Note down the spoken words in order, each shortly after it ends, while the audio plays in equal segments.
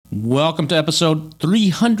Welcome to episode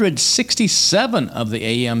 367 of the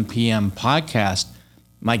AM/PM podcast.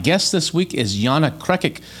 My guest this week is Jana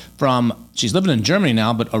Krekic she's living in Germany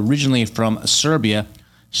now, but originally from Serbia.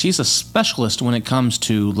 She's a specialist when it comes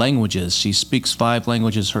to languages. She speaks 5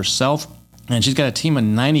 languages herself, and she's got a team of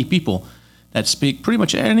 90 people that speak pretty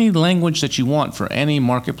much any language that you want for any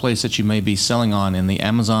marketplace that you may be selling on in the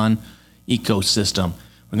Amazon ecosystem.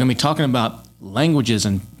 We're going to be talking about languages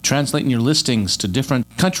and translating your listings to different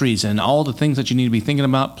countries and all the things that you need to be thinking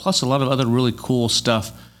about, plus a lot of other really cool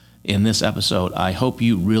stuff in this episode. I hope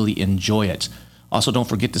you really enjoy it. Also, don't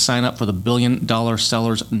forget to sign up for the $1 Billion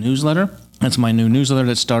Sellers newsletter. That's my new newsletter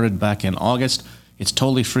that started back in August. It's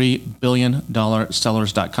totally free,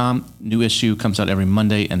 $1BillionSellers.com. New issue comes out every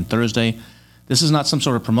Monday and Thursday. This is not some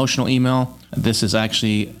sort of promotional email. This is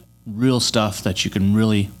actually real stuff that you can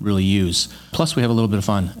really, really use. Plus, we have a little bit of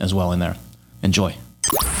fun as well in there. Enjoy.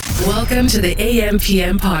 Welcome to the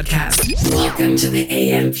AM/PM podcast. Welcome to the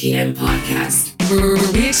AM/PM podcast, where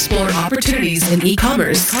we explore opportunities in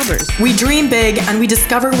e-commerce. We dream big and we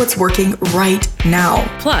discover what's working right now.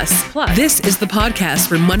 Plus, this is the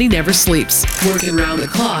podcast where money never sleeps. Working around the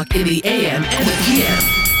clock in the AM and the PM.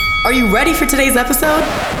 Are you ready for today's episode?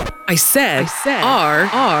 I said,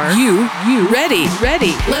 are you ready?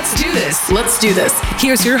 Let's do this.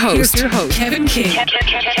 Here's your host, Kevin King.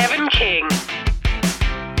 Kevin King.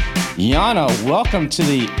 Jana, welcome to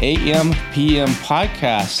the AM/PM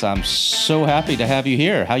podcast. I'm so happy to have you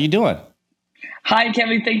here. How you doing? Hi,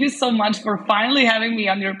 Kevin. Thank you so much for finally having me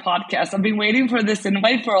on your podcast. I've been waiting for this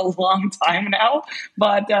invite for a long time now,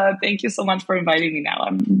 but thank you so much for inviting me now.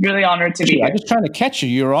 I'm really honored to be here. I'm just trying to catch you.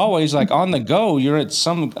 You're always like on the go. You're at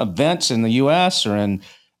some events in the U.S. or in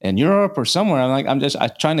Europe or somewhere. I'm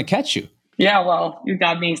trying to catch you. Yeah, well, you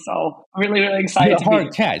got me, so really, really excited. You're a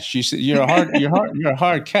hard catch. You're a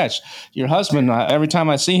hard catch. Your husband, every time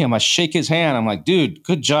I see him, I shake his hand. I'm like, dude,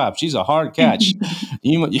 good job. She's a hard catch.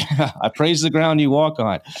 I praise the ground you walk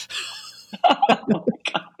on. Oh my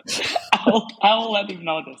God. I will let him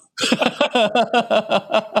know this.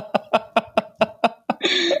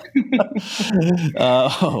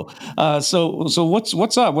 So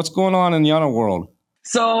what's up? What's going on in Jana world?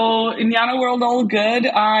 So in Jana world, all good.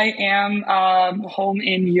 I am home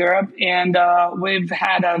in Europe, and we've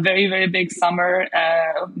had a very, very big summer,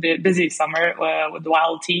 busy summer with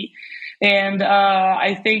Wild Tea. And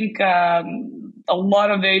I think a lot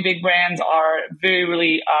of very big brands are very,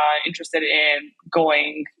 really interested in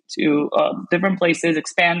going to different places,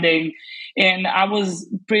 expanding. And I was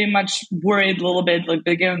pretty much worried a little bit like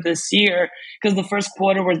beginning of this year because the first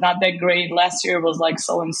quarter was not that great. Last year was like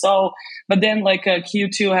so-and-so. But then like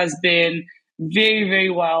Q2 has been very, very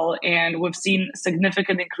well. And we've seen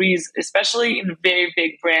significant increase, especially in very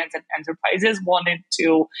big brands and enterprises wanting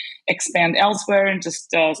to expand elsewhere and just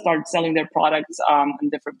start selling their products in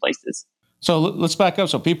different places. So let's back up.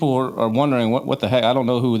 So people are wondering what the heck. I don't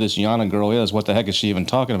know who this Jana girl is. What the heck is she even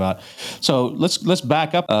talking about? So let's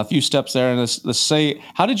back up a few steps there and let's say,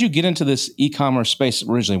 how did you get into this e-commerce space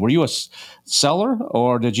originally? Were you a seller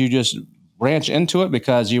or did you just branch into it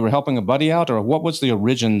because you were helping a buddy out, or what was the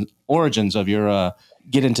origins of your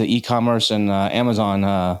get into e-commerce and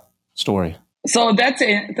Amazon story? So that's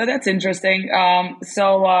interesting.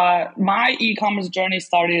 So my e-commerce journey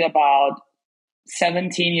started about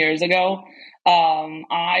 17 years ago.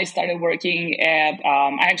 I started working at,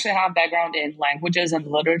 I actually have background in languages and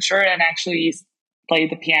literature and actually played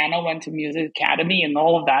the piano, went to music academy and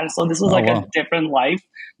all of that. So this was a different life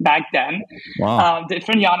back then. Wow.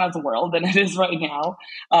 Different Jana's world than it is right now.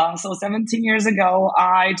 So 17 years ago,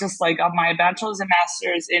 I just got my bachelor's and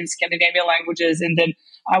master's in Scandinavian languages. And then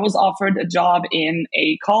I was offered a job in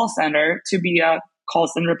a call center to be a call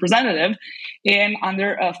center representative and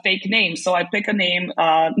under a fake name. So I picked a name.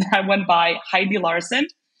 I went by Heidi Larson.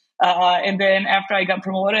 And then after I got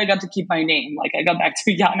promoted, I got to keep my name. Like I got back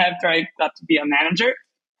to Jana after I got to be a manager.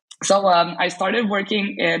 So I started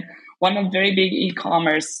working at one of very big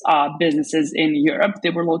e-commerce businesses in Europe.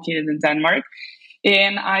 They were located in Denmark.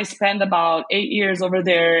 And I spent about 8 years over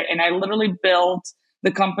there. And I literally built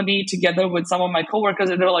the company together with some of my coworkers.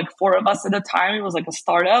 And there were like 4 of us at the time. It was like a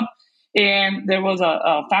startup. And there was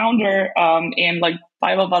a founder and like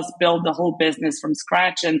 5 of us built the whole business from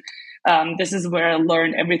scratch. And this is where I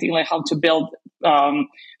learned everything, like how to build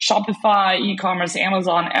Shopify, e-commerce,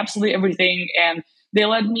 Amazon, absolutely everything. And they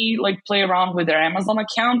let me like play around with their Amazon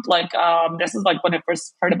account. Like this is like when I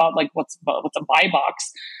first heard about like what's a buy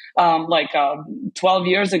box 12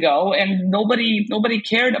 years ago. And nobody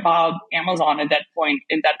cared about Amazon at that point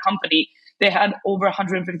in that company. They had over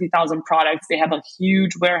 150,000 products. They had a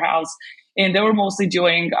huge warehouse and they were mostly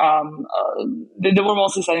doing, they were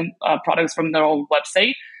mostly selling products from their own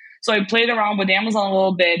website. So I played around with Amazon a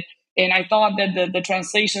little bit, and I thought that the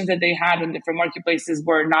translations that they had in different marketplaces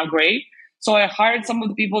were not great. So I hired some of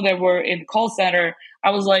the people that were in call center. I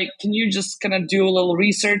was like, can you just kind of do a little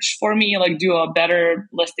research for me, like do a better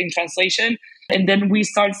listing translation? And then we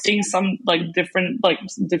start seeing some different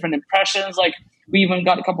impressions. Like we even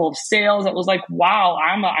got a couple of sales. I was like, wow,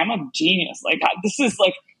 I'm a genius. Like this is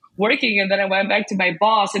like working. And then I went back to my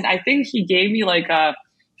boss, and I think he gave me like a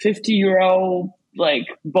 €50 like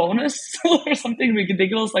bonus or something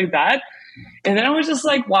ridiculous like that. And then I was just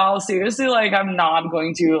like, wow, seriously, like I'm not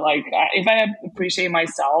going to like, if I appreciate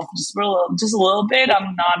myself just a little bit,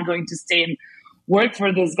 I'm not going to stay and work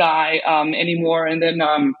for this guy anymore. And then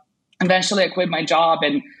eventually I quit my job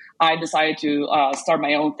and I decided to start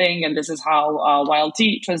my own thing. And this is how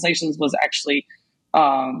YLT Translations was actually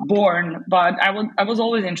born. But I was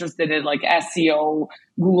always interested in like SEO,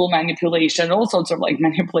 Google manipulation, all sorts of like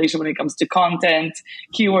manipulation when it comes to content,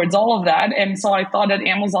 keywords, all of that. And so I thought that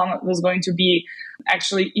Amazon was going to be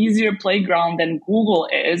actually easier playground than Google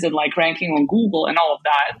is, and like ranking on Google and all of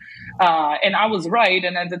that. And I was right.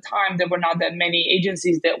 And at the time, there were not that many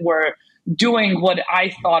agencies that were doing what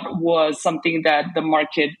I thought was something that the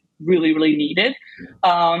market really, really needed.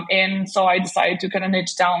 And so I decided to kind of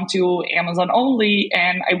niche down to Amazon only.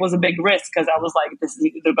 And it was a big risk because I was like, this is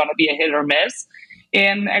either going to be a hit or miss.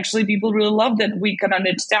 And actually people really loved that we kind of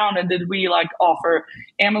niche down and that we like offer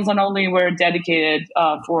Amazon only. We're dedicated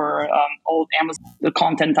for all Amazon, the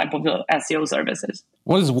content type of SEO services.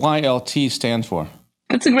 What does YLT stand for?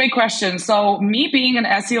 That's a great question. So me being an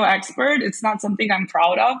SEO expert, it's not something I'm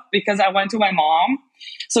proud of because I went to my mom.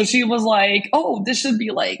 So she was like, oh, this should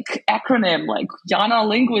be like acronym, like Jana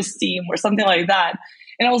Linguist Team or something like that.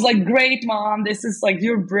 And I was like, great, Mom, this is like,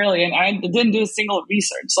 you're brilliant. I didn't do a single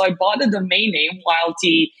research. So I bought a domain name,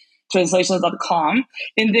 ylttranslations.com.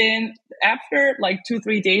 And then after like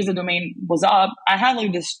 2-3 days, the domain was up. I had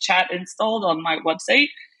like this chat installed on my website.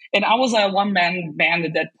 And I was a one-man band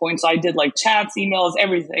at that point. So I did like chats, emails,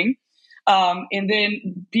 everything. And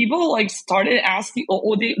then people like started asking,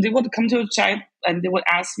 or they would come to a chat and they would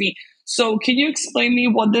ask me, so can you explain me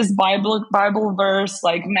what this Bible verse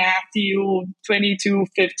like Matthew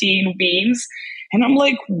 22:15 means? And I'm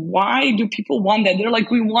like, why do people want that? They're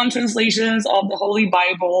like, we want translations of the Holy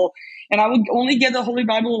Bible. And I would only get the Holy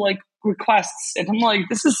Bible like requests. And I'm like,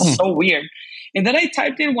 this is so weird. And then I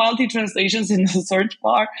typed in YLT Translations in the search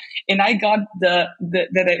bar, and I got that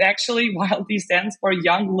it actually YLT stands for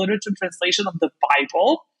Young Literature Translation of the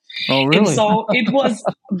Bible. Oh, really? And so it was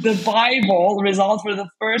the Bible results for the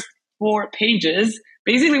first 4 pages.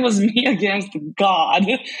 Basically, was me against God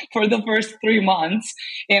for the first 3 months.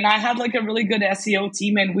 And I had like a really good SEO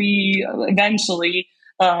team, and we eventually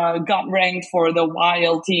got ranked for the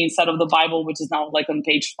YLT instead of the Bible, which is now like on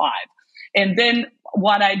page 5. And then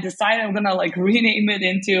what I decided I'm going to like rename it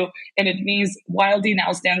into, and it means YLT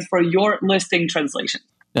now stands for Your Listing Translation.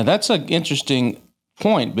 Now that's an interesting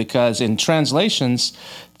point because in translations,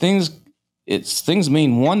 things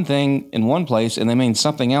mean one thing in one place and they mean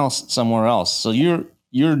something else somewhere else. So your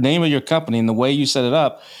name of your company and the way you set it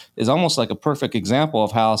up is almost like a perfect example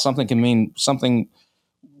of how something can mean something.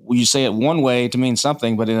 You say it one way to mean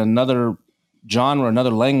something, but in another genre,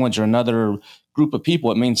 another language, or another group of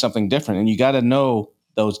people, it means something different. And you got to know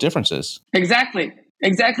those differences. Exactly.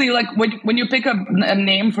 Like when you pick a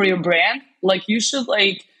name for your brand, like you should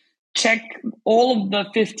like check all of the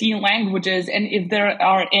 15 languages. And if there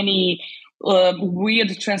are any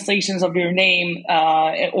weird translations of your name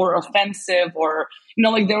or offensive, or, you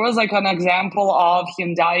know, like there was like an example of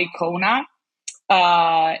Hyundai Kona.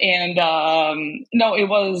 It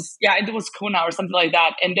was Kona or something like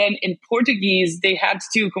that. And then in Portuguese, they had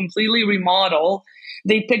to completely remodel.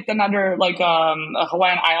 They picked another like a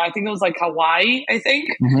Hawaiian island. I think it was like Hawaii, I think.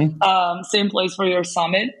 Mm-hmm. Same place for your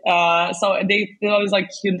summit. So they was like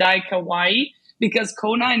Hyundai Kauai because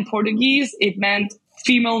Kona in Portuguese, it meant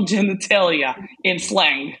female genitalia in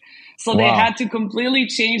slang. So They had to completely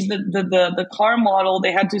change the car model.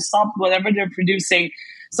 They had to stop whatever they're producing.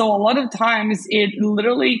 So a lot of times it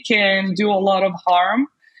literally can do a lot of harm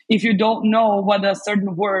if you don't know what a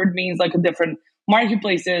certain word means, like a different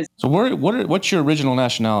marketplaces. So what's your original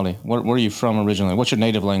nationality? Where are you from originally? What's your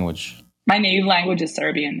native language? My native language is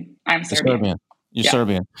Serbian. I'm Serbian. You're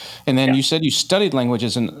Serbian. And then you said you studied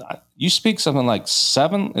languages, and you speak something like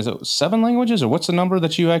 7 languages, or what's the number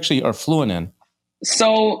that you actually are fluent in?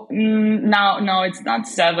 So no, it's not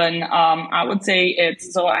 7. I would say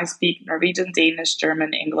I speak Norwegian, Danish,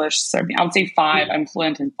 German, English, Serbian. I would say 5. I'm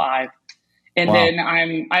fluent in 5. And Wow. then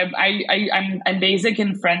I'm basic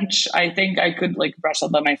in French. I think I could like brush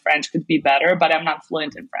up on my French, could be better, but I'm not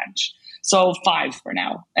fluent in French. So 5 for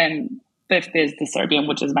now, and fifth is the Serbian,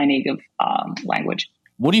 which is my native language.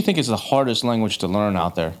 What do you think is the hardest language to learn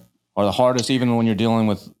out there, or the hardest even when you're dealing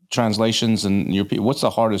with translations and what's the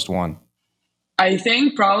hardest one? I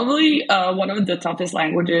think probably one of the toughest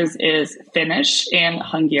languages is Finnish and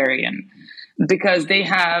Hungarian, because they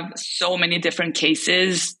have so many different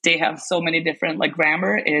cases. They have so many different, like,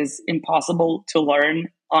 grammar is impossible to learn,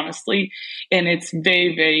 honestly. And it's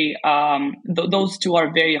very, very, those two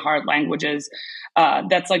are very hard languages.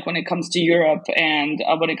 That's like when it comes to Europe, and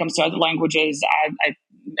when it comes to other languages,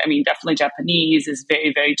 I mean, definitely Japanese is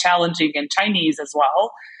very, very challenging, and Chinese as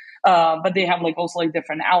well. But they have like also like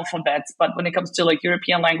different alphabets. But when it comes to like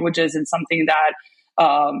European languages, and something that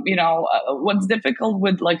what's difficult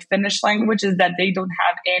with like Finnish language is that they don't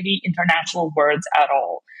have any international words at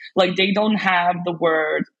all. Like they don't have the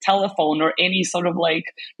word telephone or any sort of like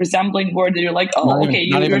resembling word that you're like, oh, okay,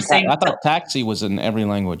 you're saying. I thought taxi was in every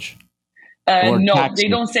language. No, taxi. they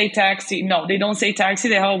don't say taxi. No, they don't say taxi.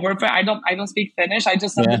 They have a word for it. I don't speak Finnish. I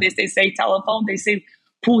just know that they say telephone. They say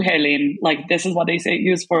puhelin. Like this is what they say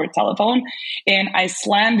use for telephone. And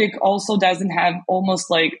Icelandic also doesn't have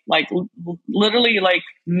almost like literally like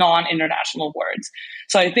non-international words.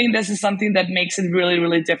 So I think this is something that makes it really,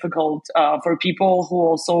 really difficult for people who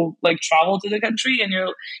also like travel to the country, and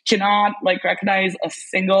you cannot like recognize a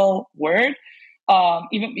single word.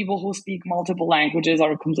 Even people who speak multiple languages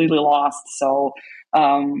are completely lost. So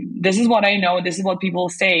this is what I know. This is what people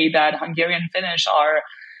say, that Hungarian Finnish are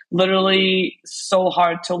literally so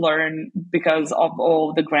hard to learn because of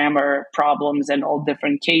all the grammar problems and all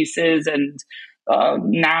different cases and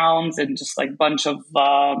nouns and just like bunch of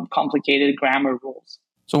complicated grammar rules.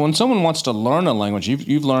 So when someone wants to learn a language,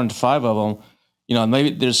 you've learned 5 of them. You know, maybe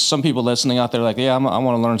there's some people listening out there like, yeah, I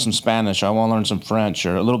want to learn some Spanish. I want to learn some French,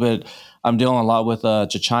 or a little bit. I'm dealing a lot with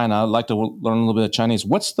China. I'd like to learn a little bit of Chinese.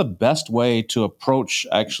 What's the best way to approach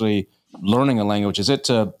actually learning a language? Is it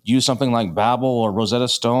to use something like Babbel or Rosetta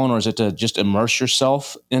Stone, or is it to just immerse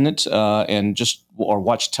yourself in it or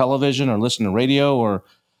watch television or listen to radio or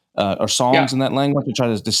songs in that language to try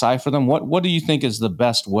to decipher them? What do you think is the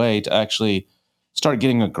best way to actually start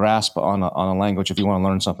getting a grasp on a language if you want to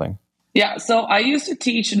learn something? Yeah, so I used to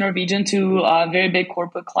teach Norwegian to very big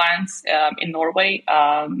corporate clients in Norway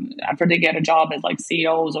after they get a job as like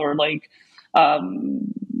CEOs or like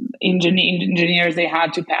engineers. They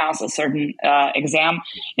had to pass a certain exam,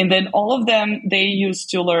 and then all of them, they used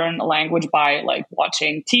to learn a language by like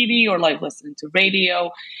watching TV or like listening to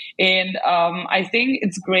radio. And I think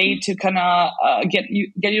it's great to kind of get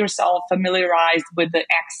yourself familiarized with the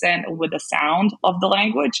accent or with the sound of the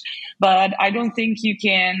language. But I don't think you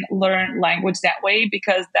can learn language that way,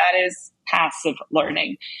 because that is passive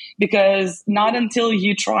learning. Because not until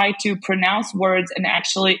you try to pronounce words and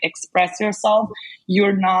actually express yourself,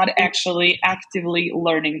 you're not actually actively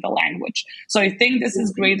learning the language. So I think this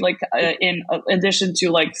is great, like in addition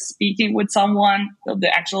to like speaking with someone,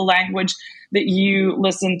 the actual language, that you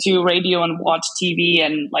listen to radio and watch TV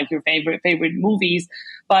and like your favorite movies.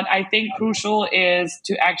 But I think crucial is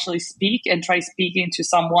to actually speak and try speaking to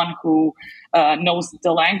someone who knows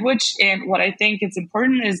the language. And what I think is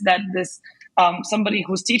important is that this somebody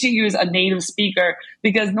who's teaching you is a native speaker,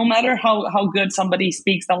 because no matter how good somebody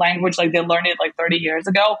speaks the language, like they learned it like 30 years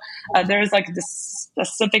ago, there's like this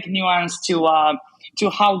specific nuance to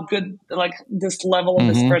how good like this level of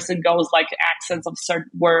this person goes, like accents of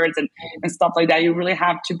certain words and stuff like that. You really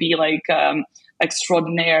have to be like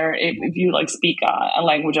extraordinaire if you like speak a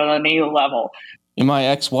language on a native level. And my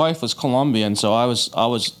ex-wife was Colombian, so I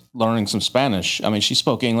was learning some Spanish. I mean, she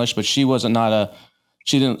spoke English, but she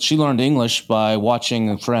learned English by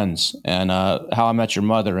watching Friends and How I Met Your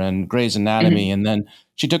Mother and Grey's Anatomy. And then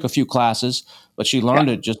she took a few classes, but she learned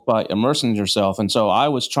it just by immersing herself. And so I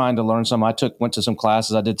was trying to learn some. Went to some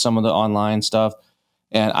classes. I did some of the online stuff,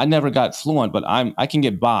 and I never got fluent, but I can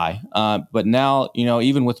get by. But now,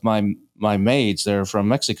 even with my maids, they're from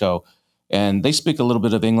Mexico, and they speak a little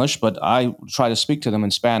bit of English, but I try to speak to them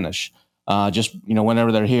in Spanish. Just,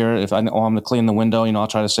 whenever they're here, if I know I'm going to clean the window, I'll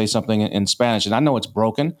try to say something in Spanish. And I know it's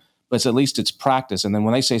broken, but at least it's practice. And then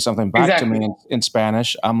when they say something back to me in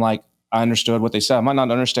Spanish, I'm like, I understood what they said. I might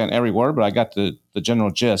not understand every word, but I got the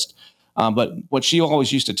general gist. But what she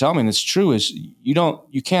always used to tell me, and it's true, is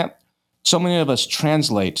you can't, so many of us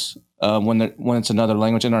translate when it's another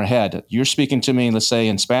language in our head. You're speaking to me, let's say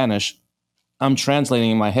in Spanish, I'm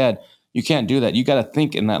translating in my head. You can't do that. You got to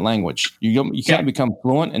think in that language. You can't become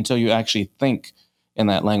fluent until you actually think in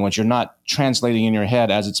that language. You're not translating in your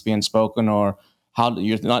head as it's being spoken or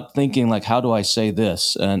you're not thinking like, how do I say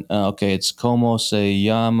this? And okay, it's como se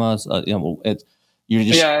llama.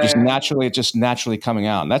 It's just naturally coming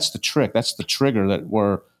out. And that's the trick. That's the trigger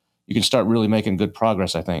where you can start really making good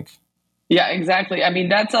progress, I think. Yeah, exactly. I mean,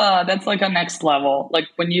 that's like a next level. Like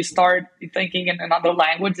when you start thinking in another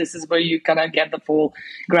language, this is where you kind of get the full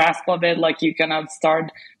grasp of it. Like you kind of start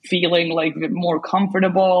feeling like more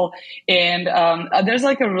comfortable. And there's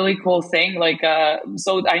like a really cool thing. Like,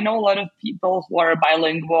 so I know a lot of people who are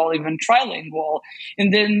bilingual, even trilingual,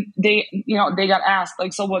 and then they got asked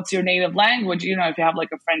like, so what's your native language? You know, if you have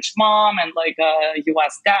like a French mom and like a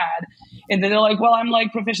US dad. And then they're like, well, I'm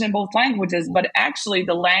like proficient in both languages, but actually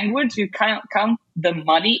the language you can't count the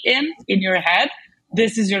money in your head.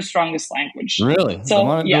 This is your strongest language. Really?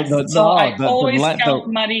 So yes. I always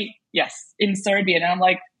count money. Yes, in Serbian, and I'm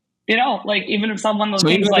like, like even if someone was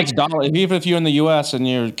even if like it's dollar, even if you're in the U.S. and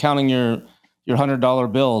you're counting your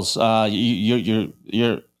 $100 bills,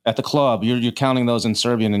 you're at the club, you're counting those in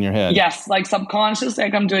Serbian in your head. Yes, like subconsciously,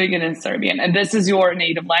 like I'm doing it in Serbian, and this is your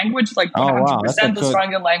native language, like 100% the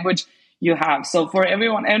strongest language you have. So for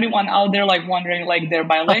anyone out there like wondering like they're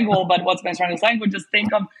bilingual, but what's my strongest language? Just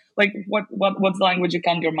think of like what's the language you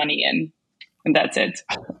count your money in, and that's it.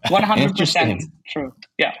 100% true.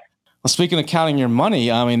 Yeah. Well, speaking of counting your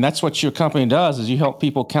money, I mean that's what your company does is you help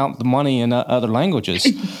people count the money in other languages.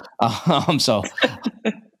 So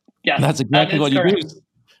yeah, that's exactly what you do.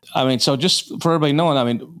 I mean, so just for everybody knowing, I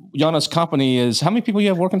mean, Jana's company is how many people you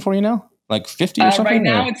have working for you now? Like 50 or something? Right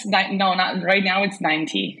now it's not right now it's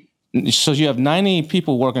 90. So you have 90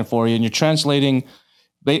 people working for you, and you're translating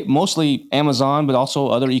mostly Amazon, but also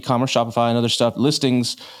other e-commerce, Shopify, and other stuff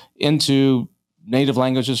listings into native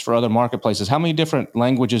languages for other marketplaces. How many different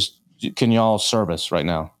languages can y'all service right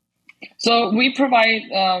now? So we provide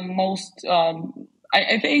most.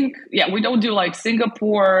 I think, we don't do like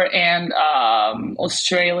Singapore and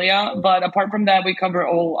Australia, but apart from that, we cover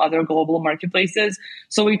all other global marketplaces.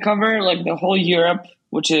 So we cover like the whole Europe,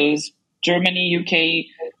 which is Germany, UK,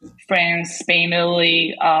 France, Spain,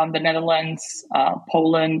 Italy, the Netherlands,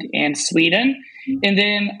 Poland, and Sweden. And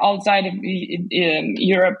then outside of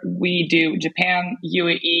Europe, we do Japan,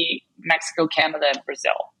 UAE, Mexico, Canada, and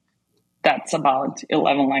Brazil. That's about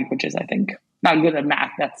 11 languages, I think. Not good at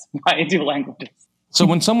math. That's why I do languages. So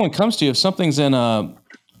when someone comes to you, if something's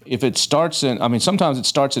if it starts in, I mean, sometimes it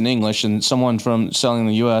starts in English, and someone from selling in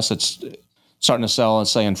the U.S. it's starting to sell,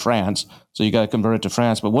 let's say, in France. So you got to convert it to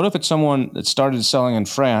France. But what if it's someone that started selling in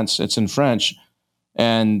France, it's in French,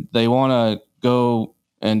 and they want to go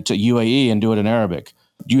into UAE and do it in Arabic?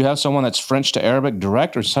 Do you have someone that's French to Arabic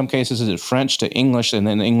direct, or in some cases is it French to English and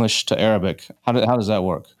then English to Arabic? How does that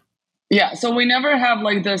work? Yeah, so we never have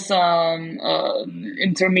like this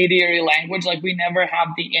intermediary language. Like we never have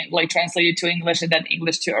the like translated to English and then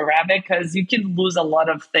English to Arabic, because you can lose a lot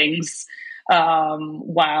of things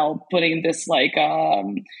while putting this like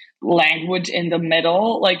language in the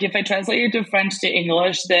middle. Like if I translate it to French to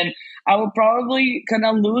English, then I would probably kind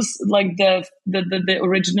of lose like the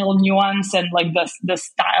original nuance and like the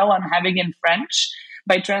style I'm having in French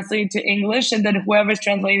by translating to English. And then whoever's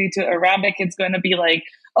translating to Arabic, it's going to be like,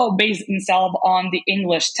 based themselves on the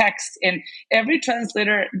English text. And every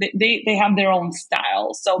translator, they have their own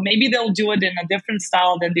style. So maybe they'll do it in a different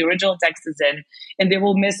style than the original text is in, and they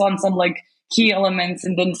will miss on some like key elements,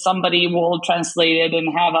 and then somebody will translate it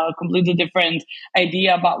and have a completely different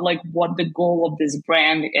idea about like what the goal of this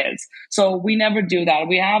brand is. So we never do that.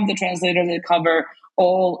 We have the translators that cover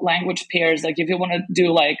all language pairs. Like if you want to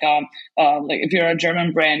do like if you're a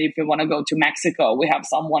German brand, if you want to go to Mexico, we have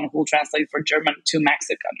someone who will translate for German to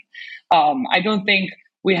Mexican. I don't think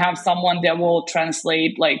we have someone that will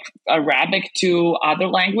translate like Arabic to other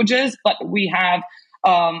languages, but we have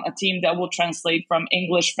a team that will translate from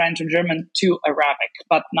English, French, or German to Arabic,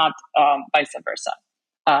 but not vice versa,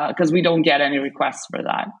 because we don't get any requests for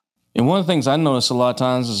that. And one of the things I notice a lot of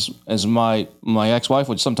times is my ex-wife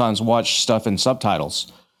would sometimes watch stuff in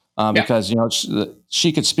subtitles because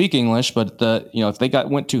she could speak English, but if they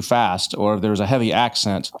went too fast or if there was a heavy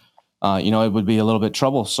accent, it would be a little bit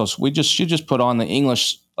trouble. So she just put on the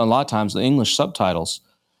English, a lot of times the English subtitles,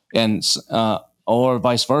 and or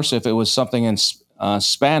vice versa. If it was something in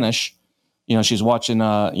Spanish, she's watching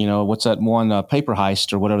what's that one Paper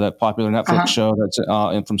Heist or whatever, that popular Netflix show that's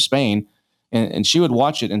from Spain. And she would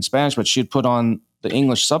watch it in Spanish, but she'd put on the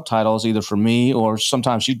English subtitles either for me, or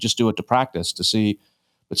sometimes she'd just do it to practice to see.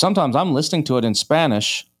 But sometimes I'm listening to it in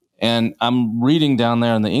Spanish and I'm reading down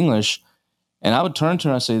there in the English, and I would turn to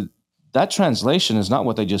her and I say, that translation is not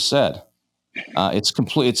what they just said. It's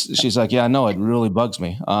complete. She's like, yeah, I know, it really bugs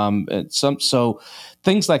me. So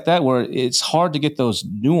things like that where it's hard to get those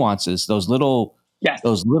nuances, those little Yes.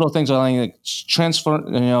 Those little things are like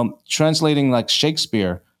translating like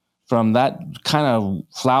Shakespeare from that kind of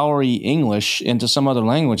flowery English into some other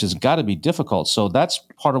language has got to be difficult. So that's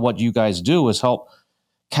part of what you guys do, is help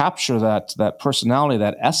capture that personality,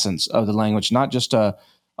 that essence of the language, not just a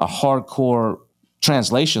hardcore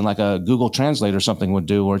translation like a Google Translate or something would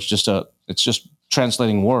do, where it's just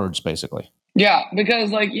translating words basically. Yeah,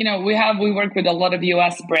 because we work with a lot of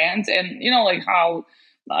US brands, and like how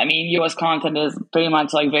US content is pretty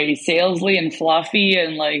much like very salesy and fluffy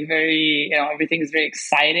and like very, everything is very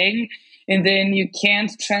exciting. And then you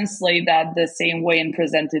can't translate that the same way and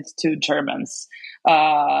present it to Germans, who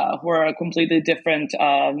are a completely different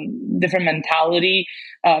mentality,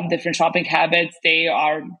 different shopping habits. They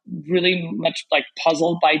are really much like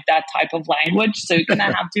puzzled by that type of language. So you kind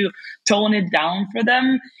of have to tone it down for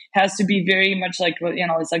them. Has to be very much like,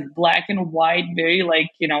 it's like black and white, very like,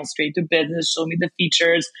 straight to business. Show me the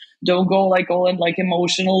features. Don't go like all like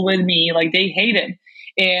emotional with me. Like they hate it.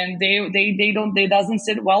 And they doesn't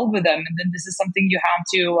sit well with them. And then this is something you have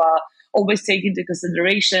to always take into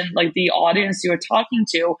consideration, like the audience you're talking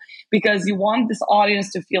to, because you want this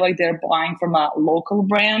audience to feel like they're buying from a local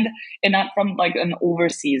brand and not from like an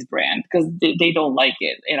overseas brand, because they don't like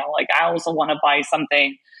it. Like I also want to buy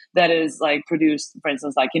something that is like produced, for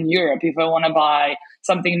instance, like in Europe. If I want to buy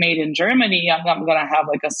something made in Germany, I'm going to have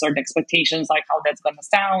like a certain expectations, like how that's going to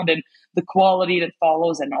sound and the quality that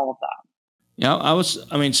follows and all of that. Yeah,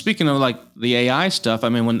 speaking of like the AI stuff,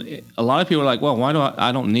 when a lot of people are like, well, why do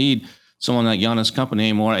I don't need someone like Jana's company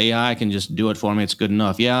anymore. AI can just do it for me. It's good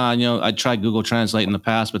enough. Yeah, I tried Google Translate in the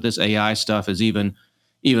past, but this AI stuff is even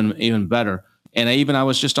better. And I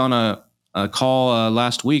was just on a call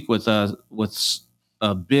last week with a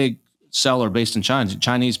big seller based in China,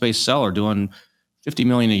 Chinese-based seller doing $50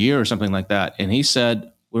 million a year or something like that. And he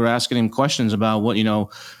said, we were asking him questions about what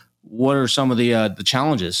are some of the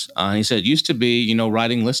challenges. He said it used to be,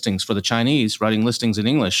 writing listings for the Chinese, writing listings in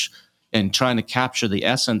English and trying to capture the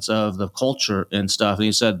essence of the culture and stuff. And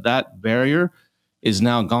he said that barrier is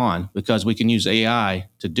now gone because we can use AI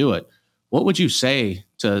to do it. What would you say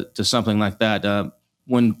to something like that?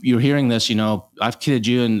 When you're hearing this, I've kidded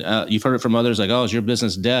you, and you've heard it from others, like, oh, is your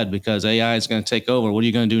business dead because AI is going to take over? What are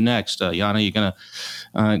you going to do next? Jana, you going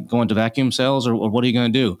to go into vacuum sales, or what are you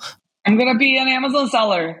going to do? I'm going to be an Amazon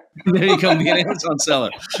seller. There you go, be an Amazon seller.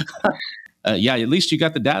 Yeah, at least you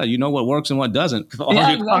got the data. You know what works and what doesn't. All your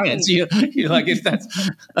exactly. Clients, you're like, if that's.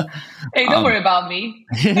 Hey, don't worry about me.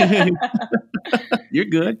 You're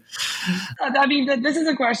good. This is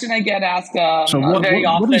a question I get asked very often.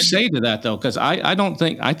 What do you say to that, though? Because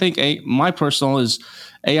I think my personal is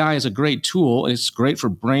AI is a great tool. It's great for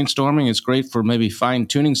brainstorming. It's great for maybe fine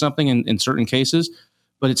tuning something in certain cases,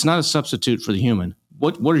 but it's not a substitute for the human.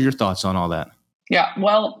 What are your thoughts on all that? Yeah,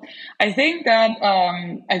 well, I think that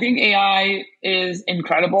AI is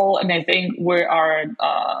incredible, and I think we're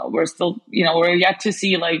still we're yet to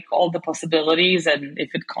see like all the possibilities and if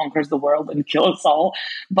it conquers the world and kills us all.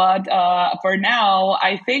 But for now,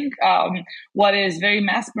 I think what is very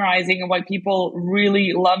mesmerizing and why people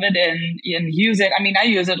really love it and use it. I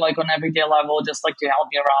use it like on everyday level, just like to help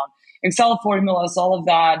me around Excel formulas, all of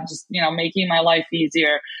that, just making my life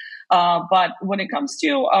easier. But when it comes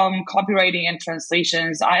to copywriting and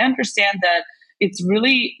translations, I understand that it's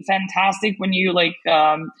really fantastic when you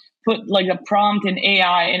put like a prompt in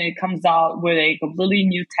AI and it comes out with a completely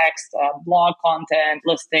new text, blog content,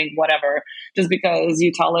 listing, whatever, just because you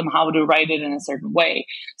tell them how to write it in a certain way.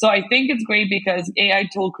 So I think it's great because AI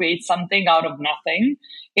tool creates something out of nothing,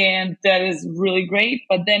 and that is really great.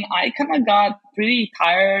 But then I kind of got pretty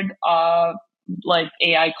tired of like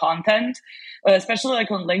AI content, especially like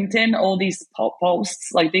on LinkedIn. All these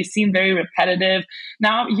posts, like they seem very repetitive.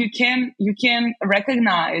 Now you can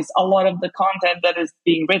recognize a lot of the content that is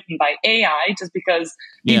being written by AI just because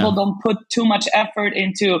people don't put too much effort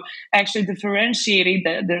into actually differentiating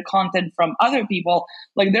their content from other people.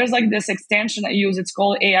 Like there's like this extension I use, it's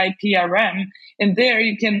called AI PRM, and there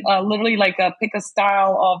you can literally pick a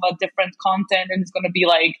style of a different content, and it's going to be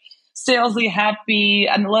like salesy, happy,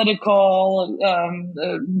 analytical,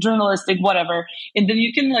 journalistic, whatever. And then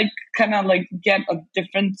you can get a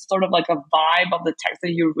different sort of like a vibe of the text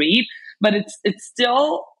that you read, but it's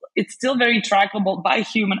still very trackable by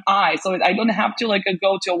human eye. So I don't have to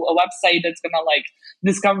go to a website that's gonna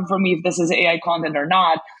discover for me if this is AI content or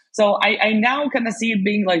not. So I now kind of see it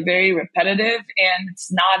being very repetitive, and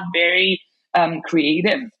it's not very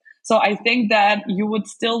creative. So I think that you would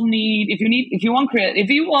still need, if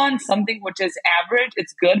you want something which is average,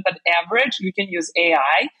 it's good, but average, you can use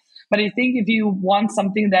AI. But I think if you want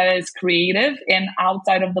something that is creative and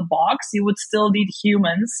outside of the box, you would still need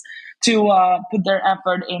humans to put their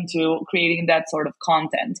effort into creating that sort of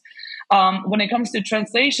content. When it comes to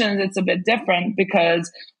translations, it's a bit different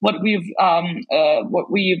because what we've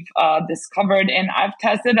discovered, and I've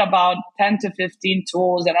tested about 10 to 15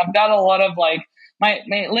 tools, and I've got a lot of like my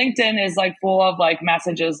LinkedIn is like full of like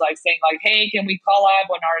messages like saying like, hey, can we collab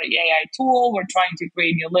on our AI tool? We're trying to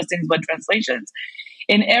create new listings with translations.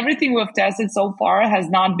 And everything we've tested so far has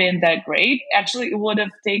not been that great. Actually, it would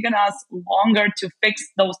have taken us longer to fix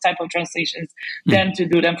those type of translations than to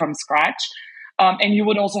do them from scratch. And you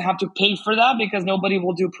would also have to pay for that because nobody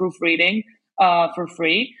will do proofreading for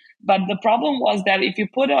free. But the problem was that if you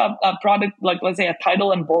put a product, like let's say a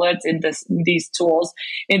title and bullets in these tools,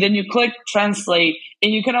 and then you click translate,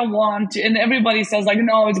 and you kind of want to, and everybody says like,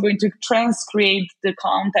 no, it's going to transcreate the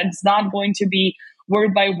content. It's not going to be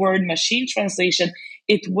word by word machine translation.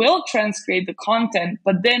 It will transcreate the content,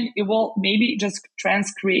 but then it will maybe just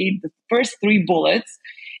transcreate the first 3 bullets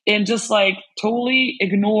and just like totally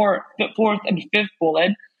ignore the 4th and 5th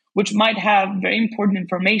bullet, which might have very important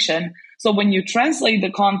information. So when you translate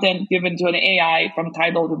the content given to an AI from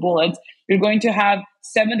title to bullets, you're going to have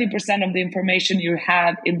 70% of the information you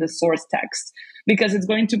have in the source text, because it's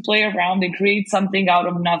going to play around and create something out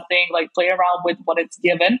of nothing, like play around with what it's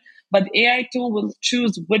given. But the AI tool will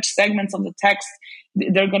choose which segments of the text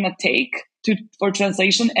they're going to take for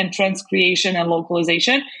translation and transcreation and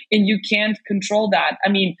localization. And you can't control that. I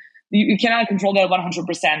mean, you cannot control that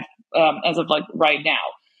 100% as of like right now.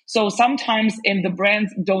 So sometimes, and the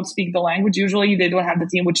brands don't speak the language, usually they don't have the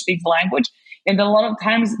team which speaks the language. And a lot of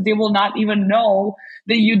times they will not even know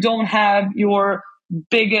that you don't have your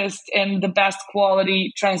biggest and the best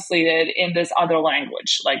quality translated in this other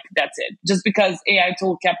language. Like that's it. Just because AI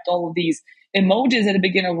tool kept all of these emojis at the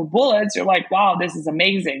beginning of bullets, you're like, wow, this is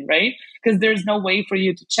amazing, right? Because there's no way for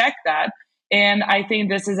you to check that. And I think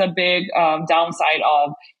this is a big downside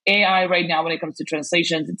of AI right now when it comes to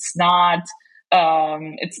translations. It's not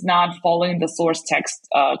following the source text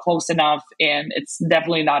close enough, and it's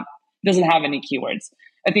definitely not, doesn't have any keywords.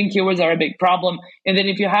 I think keywords are a big problem. And then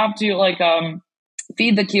if you have to like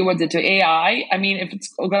feed the keywords into AI, I mean, if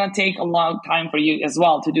it's going to take a long time for you as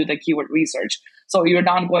well to do the keyword research. So you're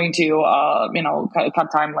not going to,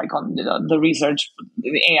 cut time like on the research.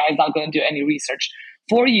 The AI is not going to do any research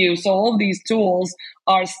for you. So all of these tools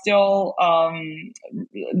are still,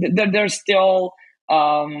 they're still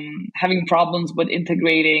having problems with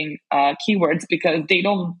integrating keywords because they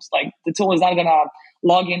don't, like, the tool is not going to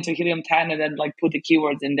log into Helium 10 and then like put the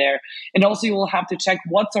keywords in there. And also you will have to check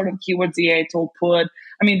what sort of keywords the AI tool put.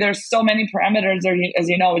 I mean, there's so many parameters there, as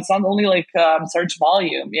you know, it's not only like search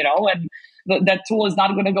volume, and that tool is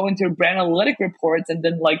not going to go into brand analytic reports and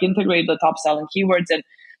then like integrate the top selling keywords. And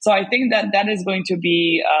so I think that is going to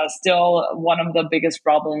be still one of the biggest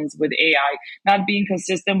problems with AI, not being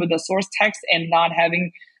consistent with the source text and not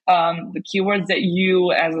having the keywords that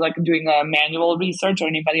you, as like doing a manual research or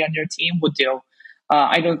anybody on your team would do.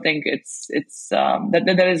 I don't think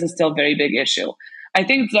that is a still very big issue. I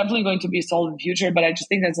think it's definitely going to be solved in the future, but I just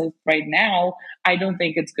think that right now, I don't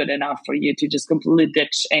think it's good enough for you to just completely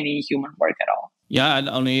ditch any human work at all. Yeah,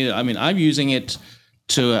 I mean, I'm using it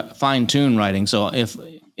to fine tune writing. So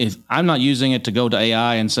if I'm not using it to go to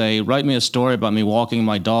AI and say, write me a story about me walking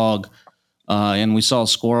my dog, and we saw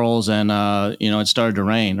squirrels and it started to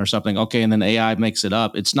rain or something. Okay, and then AI makes it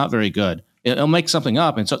up. It's not very good. It'll make something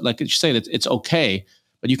up, and so like you say, it's okay,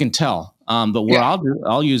 but you can tell. But what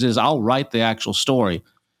I'll use is I'll write the actual story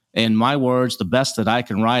in my words, the best that I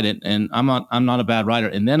can write it, and I'm not a bad writer.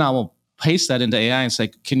 And then I will paste that into AI and say,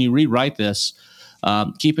 can you rewrite this,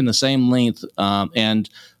 keeping the same length,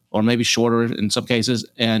 or maybe shorter in some cases,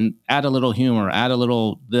 and add a little humor, add a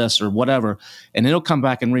little this or whatever, and it'll come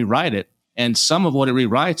back and rewrite it. And some of what it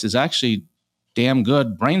rewrites is actually damn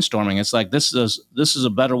good brainstorming. It's like, this is a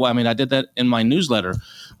better way. I mean, I did that in my newsletter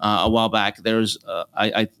a while back. There's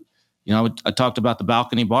I talked about the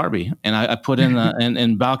balcony Barbie, and I put in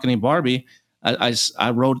in balcony Barbie.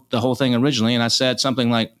 I wrote the whole thing originally, and I said something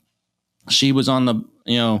like, she was on the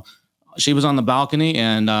balcony,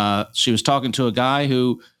 and she was talking to a guy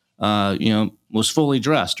who was fully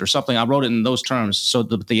dressed or something. I wrote it in those terms. So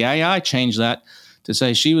the AI changed that to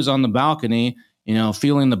say she was on the balcony,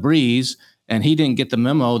 feeling the breeze. And he didn't get the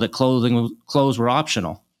memo that clothes were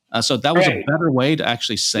optional. So that was a better way to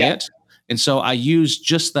actually say it. And so I used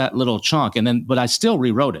just that little chunk, but I still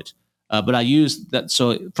rewrote it. But I used that.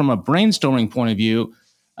 So from a brainstorming point of view,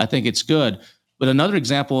 I think it's good. But another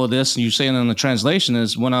example of this, and you're saying in the translation,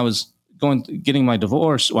 is when I was getting my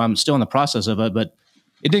divorce. Well, I'm still in the process of it, but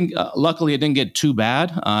It didn't. Luckily, it didn't get too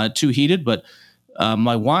bad, too heated. But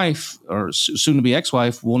my wife, or soon to be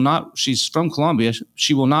ex-wife, will not. She's from Colombia.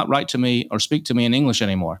 She will not write to me or speak to me in English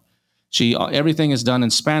anymore. Everything is done in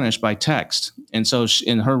Spanish by text, and so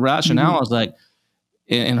in her rationale is like,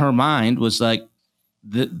 in her mind was like,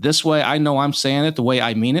 this way I know I'm saying it the way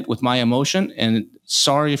I mean it with my emotion. And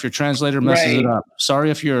sorry if your translator messes it up. Sorry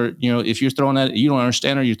if if you're throwing that, you don't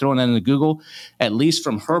understand, or you're throwing that into Google. At least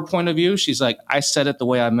from her point of view, she's like, I said it the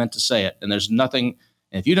way I meant to say it. And there's nothing,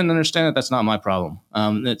 if you didn't understand it, that's not my problem.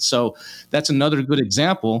 So that's another good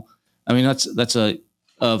example. I mean, that's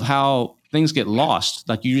of how things get lost.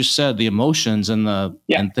 Like you just said, the emotions and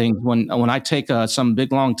and things. When I take some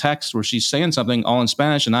big long text where she's saying something all in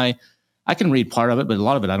Spanish, and I can read part of it, but a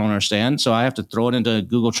lot of it I don't understand. So I have to throw it into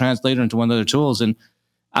Google Translator, into one of the other tools, and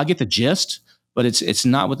I'll get the gist, but it's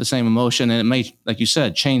not with the same emotion. And it may, like you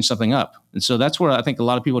said, change something up. And so that's where I think a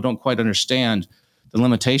lot of people don't quite understand the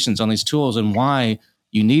limitations on these tools and why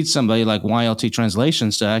you need somebody like YLT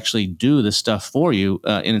Translations to actually do this stuff for you.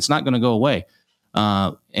 And it's not going to go away.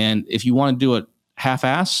 And if you want to do it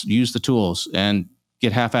half-ass, use the tools and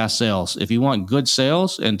get half-ass sales. If you want good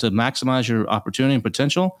sales and to maximize your opportunity and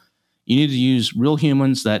potential, you need to use real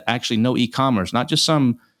humans that actually know e-commerce, not just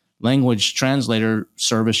some language translator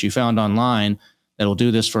service you found online that will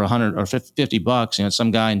do this for $100 or $50. You know,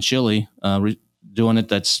 some guy in Chile doing it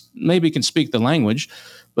that's maybe can speak the language,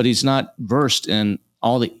 but he's not versed in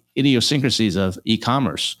all the idiosyncrasies of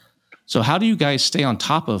e-commerce. So how do you guys stay on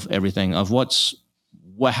top of everything, of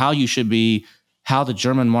how you should be, how the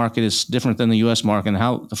German market is different than the U.S. market, and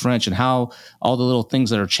how the French, and how all the little things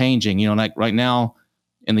that are changing? You know, like right now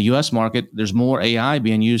in the U.S. market, there's more AI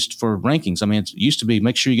being used for rankings. I mean, it used to be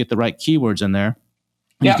make sure you get the right keywords in there.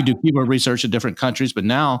 You can do keyword research in different countries, but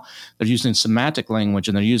now they're using semantic language,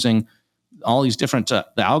 and they're using all these different. The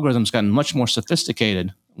algorithms gotten much more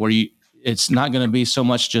sophisticated, where it's not going to be so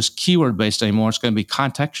much just keyword based anymore. It's going to be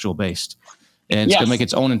contextual based, and it's going to make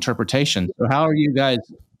its own interpretation. So how are you guys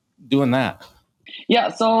doing that? Yeah,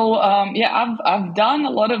 so I've done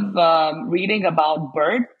a lot of reading about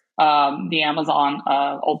BERT, the Amazon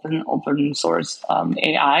open source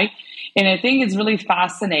AI, and I think it's really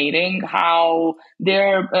fascinating how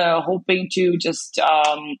they're hoping to just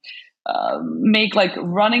make like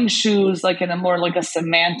running shoes like in a more like a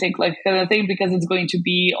semantic like kind of thing, because it's going to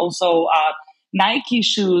be also Nike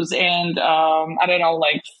shoes and I don't know,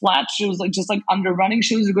 like flat shoes, like just like under running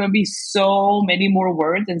shoes are going to be so many more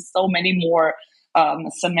words and so many more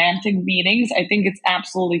semantic meanings. I think it's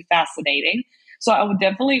absolutely fascinating. So I would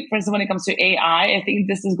definitely, for instance, when it comes to AI, I think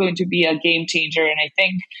this is going to be a game changer. And I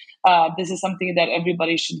think this is something that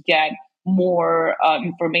everybody should get more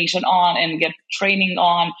information on and get training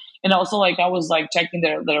on. And also, like I was like checking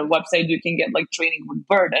their website, you can get like training with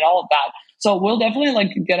BERT and all of that. So we'll definitely like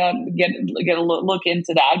get a look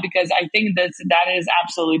into that, because I think that is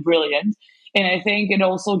absolutely brilliant. And I think it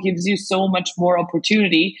also gives you so much more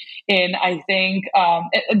opportunity. And I think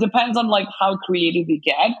it depends on like how creative you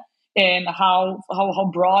get and how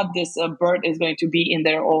broad this BERT is going to be in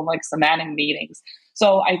their own like semantic meanings.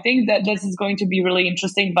 So I think that this is going to be really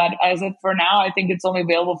interesting. But as of for now, I think it's only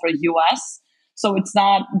available for US. So it's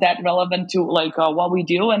not that relevant to like what we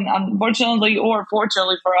do. And unfortunately, or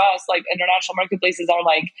fortunately for us, like international marketplaces are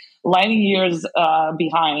like light years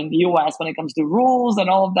behind the US when it comes to rules and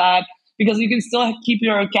all of that, because you can still keep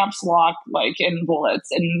your caps lock like in bullets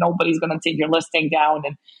and nobody's going to take your listing down.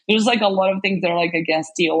 And there's like a lot of things that are like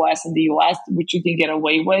against TOS in the US, which you can get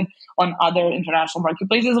away with on other international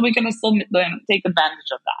marketplaces. And we can still take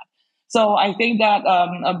advantage of that. So I think that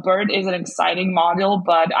a BERT is an exciting module,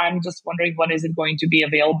 but I'm just wondering when is it going to be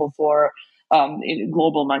available for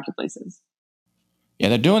global marketplaces?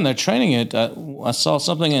 Yeah, they're training it. I saw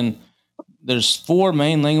something there's 4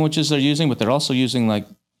 main languages they're using, but they're also using like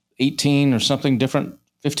 18 or something different,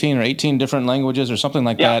 15 or 18 different languages or something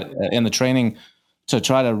like that in the training to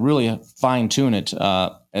try to really fine tune it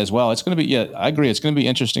as well. It's going to be, I agree. It's going to be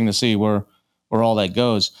interesting to see where all that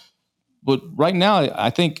goes. But right now, I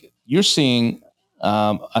think you're seeing,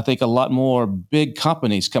 I think a lot more big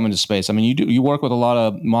companies come into space. I mean, you work with a lot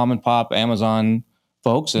of mom and pop Amazon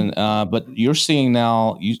folks, and but you're seeing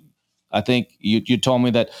now. I think you told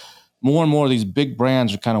me that more and more of these big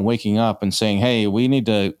brands are kind of waking up and saying, "Hey, we need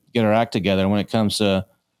to get our act together when it comes to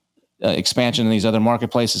expansion in these other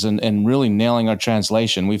marketplaces and really nailing our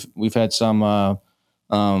translation." We've had some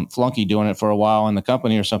flunky doing it for a while in the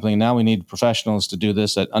company or something. Now we need professionals to do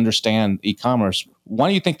this that understand e-commerce. Why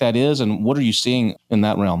do you think that is, and what are you seeing in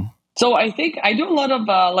that realm? So I think I do a lot of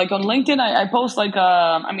like on LinkedIn. I post like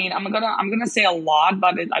I mean I'm gonna say a lot,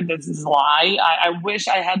 but this is a lie. I wish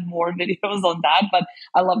I had more videos on that, but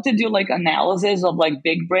I love to do like analysis of like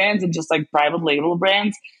big brands and just like private label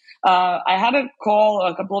brands. I had a call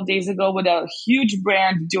a couple of days ago with a huge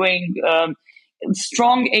brand doing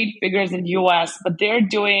strong eight figures in US, but they're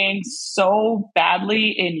doing so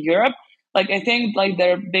badly in Europe. Like I think like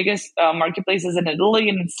their biggest marketplace is in Italy,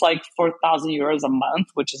 and it's like 4,000 euros a month,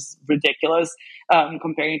 which is ridiculous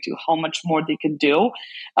comparing to how much more they can do.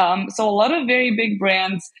 So a lot of very big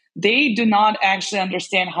brands, they do not actually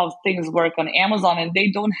understand how things work on Amazon, and they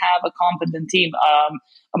don't have a competent team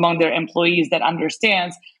among their employees that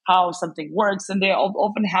understands how something works. And they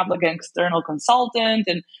often have like an external consultant,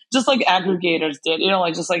 and just like aggregators did,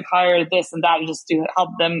 like just like hire this and that just to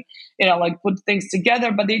help them, like put things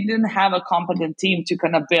together. But they didn't have a competent team to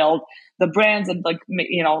kind of build the brands and like,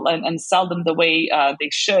 and sell them the way they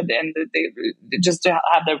should, and they just to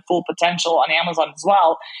have their full potential on Amazon as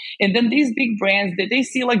well. And then these big brands, they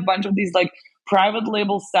see like a bunch of these like private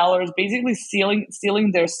label sellers basically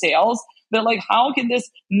stealing their sales. They're like, how can this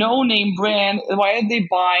no-name brand, why are they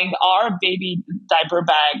buying our baby diaper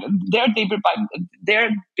bag, their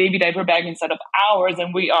baby diaper bag instead of ours?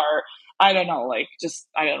 And we are,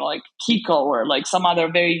 like Kiko or like some other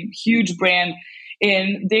very huge brand.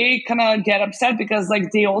 And they kind of get upset because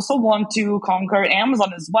like they also want to conquer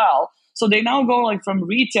Amazon as well. So they now go like from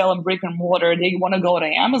retail and brick and mortar, they want to go to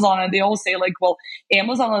Amazon, and they all say like, well,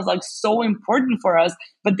 Amazon is like so important for us,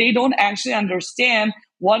 but they don't actually understand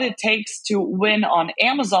what it takes to win on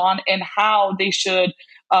Amazon and how they should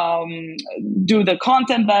do the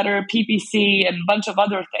content better, PPC, and a bunch of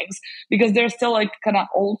other things, because they're still like kind of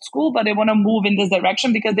old school, but they want to move in this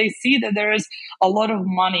direction because they see that there is a lot of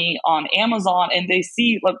money on Amazon, and they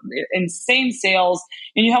see like insane sales.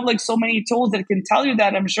 And you have like so many tools that can tell you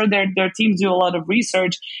that. I'm sure their teams do a lot of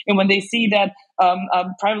research, and when they see that a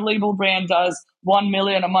private label brand does 1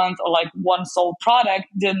 million a month or like one sold product,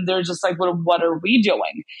 then they're just like, well, what are we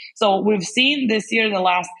doing? So we've seen this year, in the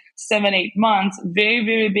last 7-8 months, very,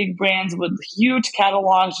 very big brands with huge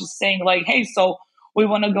catalogs just saying like, hey, so we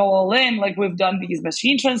want to go all in. Like we've done these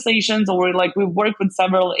machine translations, or like we've worked with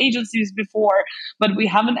several agencies before, but we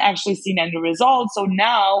haven't actually seen any results. So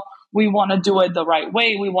now we want to do it the right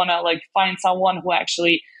way. We want to like find someone who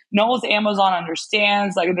actually knows Amazon,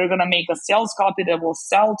 understands, like they're going to make a sales copy that will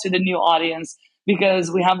sell to the new audience,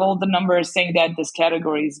 because we have all the numbers saying that this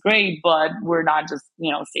category is great, but we're not just,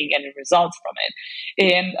 seeing any results from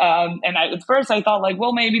it. And at first I thought like,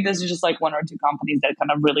 well, maybe this is just like one or two companies that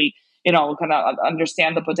kind of really, kind of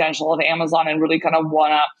understand the potential of Amazon and really kind of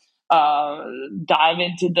want to dive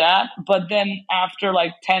into that. But then after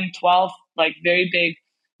like 10, 12, like very big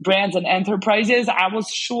brands and enterprises, I was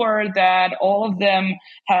sure that all of them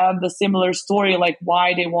have the similar story, like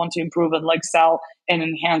why they want to improve and like sell and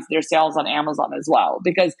enhance their sales on Amazon as well.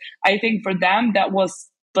 Because I think for them, that was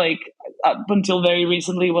like up until very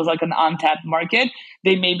recently was like an untapped market.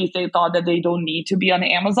 They thought that they don't need to be on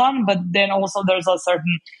Amazon, but then also there's a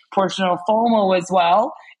certain portion of FOMO as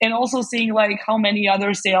well. And also seeing like how many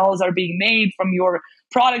other sales are being made from your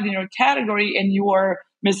product in your category, and you are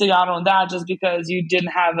missing out on that just because you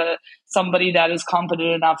didn't have somebody that is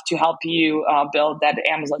competent enough to help you build that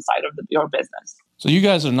Amazon side of your business. So you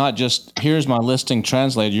guys are not just, here's my listing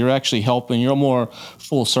translated. You're actually helping, you're more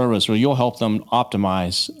full service, where you'll help them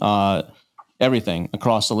optimize everything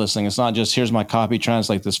across the listing. It's not just, here's my copy,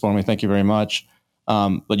 translate this for me, thank you very much.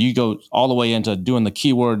 But you go all the way into doing the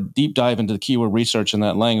keyword, deep dive into the keyword research in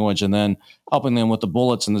that language, and then helping them with the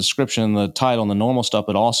bullets and the description and the title and the normal stuff,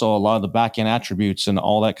 but also a lot of the back-end attributes and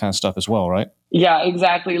all that kind of stuff as well, right? Yeah,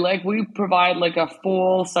 exactly. Like we provide like a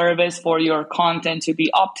full service for your content to be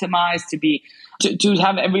optimized, to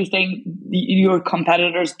have everything your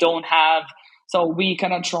competitors don't have. So we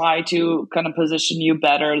kind of try to kind of position you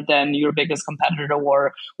better than your biggest competitor,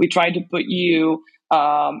 or we try to put you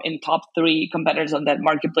in top 3 competitors on that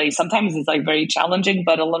marketplace. Sometimes it's like very challenging,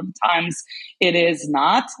 but a lot of times it is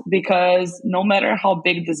not, because no matter how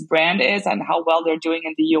big this brand is and how well they're doing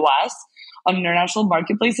in the US, on international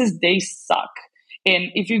marketplaces, they suck. And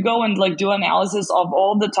if you go and like do analysis of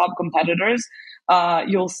all the top competitors,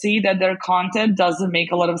 you'll see that their content doesn't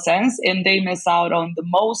make a lot of sense, and they miss out on the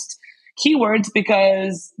most keywords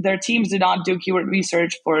because their teams do not do keyword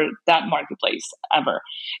research for that marketplace ever.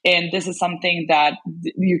 And this is something that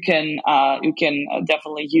you can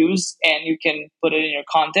definitely use, and you can put it in your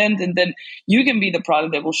content, and then you can be the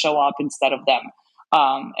product that will show up instead of them.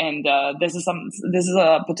 This is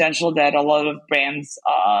a potential that a lot of brands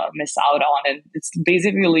miss out on, and it's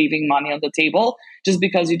basically leaving money on the table just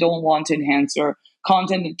because you don't want to enhance your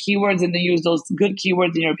content and keywords, and then use those good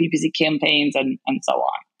keywords in your PPC campaigns and so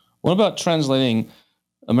on. What about translating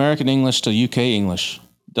American English to UK English?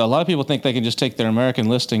 A lot of people think they can just take their American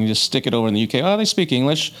listing and just stick it over in the UK. Oh, they speak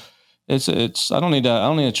English. I don't need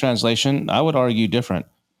a translation. I would argue different.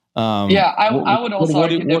 I would also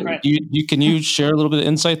argue different. Can you share a little bit of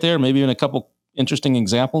insight there? Maybe even a couple interesting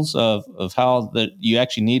examples of how that you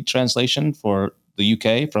actually need translation for the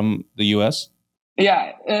UK from the US?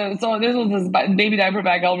 Yeah. So this was this baby diaper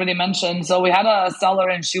bag I already mentioned. So we had a seller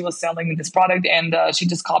and she was selling this product, and she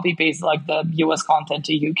just copy pasted like the US content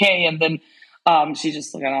to UK, and then she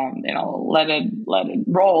just let it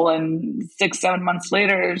roll. And 6-7 months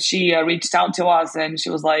later, she reached out to us and she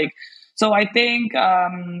was like, so I think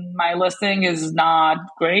my listing is not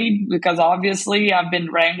great because obviously I've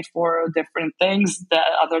been ranked for different things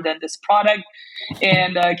other than this product.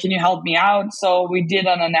 And can you help me out? So we did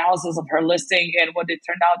an analysis of her listing, and what it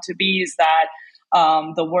turned out to be is that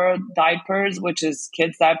the word diapers, which is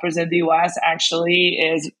kids diapers in the US, actually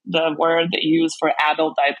is the word used for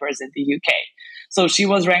adult diapers in the UK. So she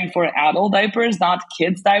was ranked for adult diapers, not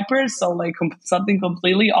kids diapers. So like something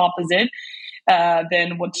completely opposite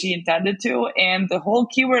than what she intended to. And the whole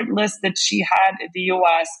keyword list that she had in the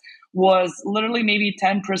US was literally maybe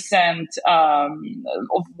 10%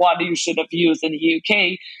 of what you should have used in the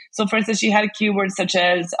UK. So for instance, she had keywords such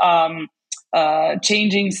as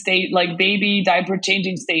changing state, like baby diaper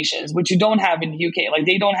changing stations, which you don't have in the UK. Like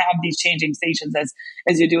they don't have these changing stations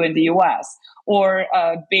as you do in the US. Or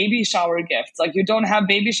baby shower gifts. Like you don't have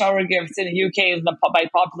baby shower gifts in the UK by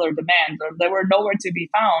popular demand. They were nowhere to be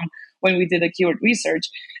found when we did the keyword research.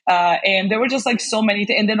 And there were just like so many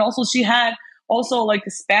things. And then also she had also like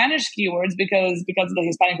Spanish keywords because of the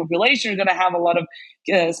Hispanic population, you're going to have a lot of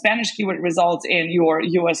Spanish keyword results in your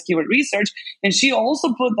US keyword research. And she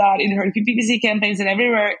also put that in her PPC campaigns and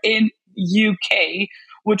everywhere in UK,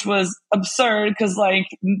 which was absurd because like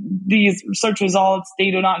these search results,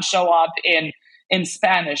 they do not show up in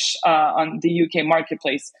Spanish on the UK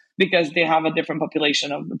marketplace because they have a different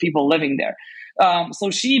population of people living there.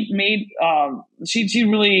 So she made, she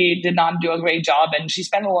really did not do a great job, and she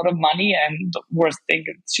spent a lot of money, and the worst thing,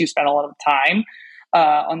 she spent a lot of time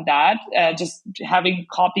on that, just having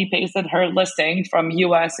copy pasted her listing from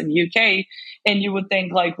US and UK. And you would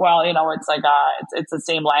think like, well, it's like, it's the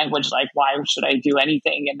same language. Like, why should I do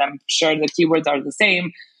anything? And I'm sure the keywords are the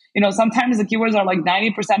same. Sometimes the keywords are like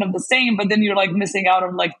 90% of the same, but then you're like missing out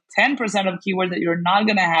on like 10% of keywords that you're not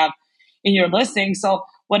going to have in your listing. So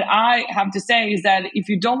what I have to say is that if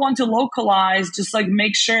you don't want to localize, just like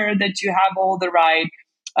make sure that you have all the right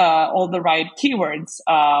keywords,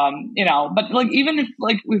 but like, even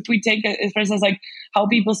if we take it, for instance, like how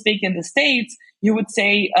people speak in the States, you would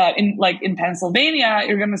say, in Pennsylvania,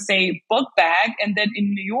 you're going to say book bag. And then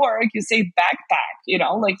in New York, you say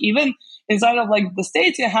backpack, like even inside of like the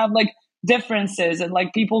States, you have like differences and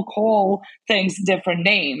like people call things different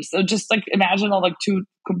names. So just like imagine like two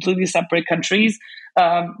completely separate countries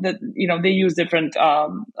that they use different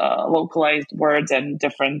localized words and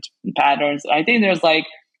different patterns. I think there's like,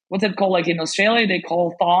 what's it called? Like in Australia, they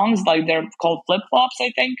call thongs, like they're called flip-flops,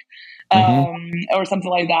 I think, or something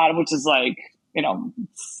like that, which is like,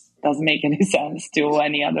 doesn't make any sense to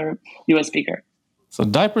any other US speaker. So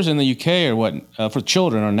diapers in the UK are what for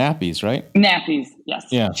children are nappies, right? Nappies, yes.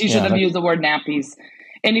 Yeah, she should have used the word nappies.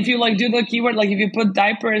 And if you like do the keyword, like if you put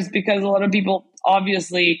diapers, because a lot of people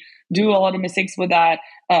obviously do a lot of mistakes with that,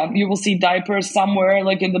 you will see diapers somewhere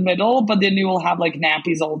like in the middle, but then you will have like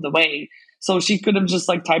nappies all the way. So she could have just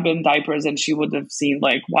like typed in diapers and she would have seen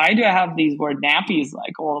like, why do I have these word nappies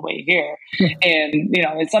like all the way here? And,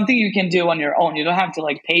 it's something you can do on your own. You don't have to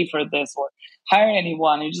like pay for this or hire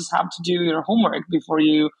anyone. You just have to do your homework before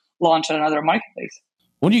you launch another marketplace.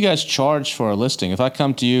 What do you guys charge for a listing? If I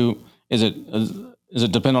come to you, is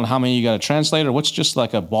it depend on how many you got to translate, or what's just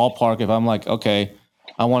like a ballpark? If I'm like, okay,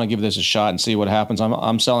 I want to give this a shot and see what happens.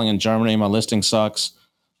 I'm selling in Germany. My listing sucks.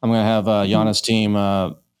 I'm going to have Jana's team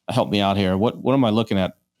help me out here. What am I looking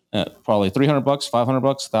at? Probably $300, $500,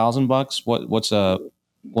 $1,000.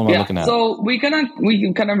 What am I looking at? So we kind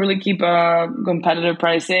of really keep a competitive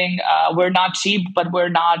pricing. We're not cheap, but we're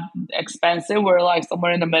not expensive. We're like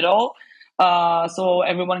somewhere in the middle. So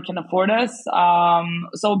everyone can afford us.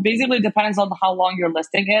 So basically it depends on how long your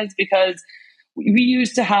listing is, because we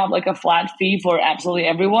used to have like a flat fee for absolutely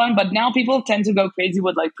everyone, but now people tend to go crazy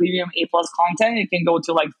with like premium A+ content. It can go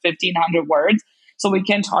to like 1,500 words. So we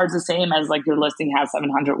can charge the same as like your listing has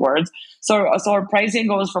 700 words. So our pricing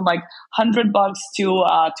goes from like $100 to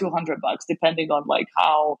 $200, depending on like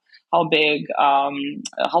how big, how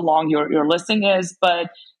long your listing is.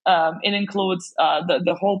 But it includes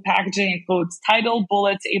the whole packaging includes title,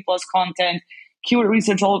 bullets, A plus content, keyword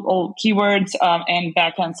research, all keywords, and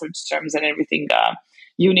backend search terms and everything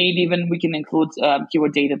you need. Even we can include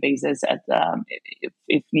keyword databases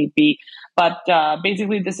if need be. But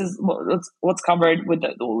basically, this is what's covered with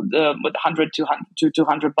with 100 to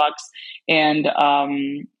 200 bucks, and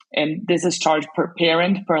this is charged per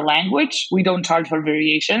parent per language. We don't charge for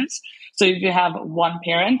variations. So if you have one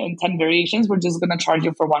parent and 10 variations, we're just going to charge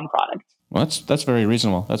you for one product. Well, that's very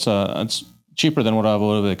reasonable. That's cheaper than what I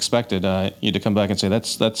would have expected you to come back and say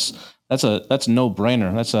that's a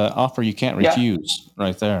no-brainer. That's an offer you can't refuse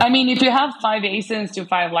right there. I mean, if you have 5 ASINs to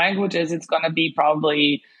 5 languages, it's going to be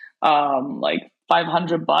probably like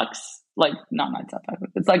 $500. Like not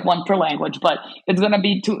 500. It's like one per language, but it's going to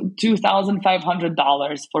be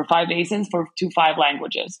 $2,500 for 5 ASINs for 5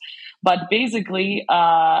 languages. But basically,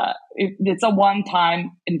 it's a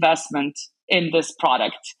one-time investment in this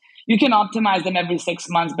product. You can optimize them every 6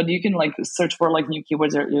 months, but you can like search for like new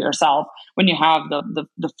keywords yourself. When you have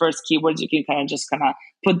the first keywords, you can kind of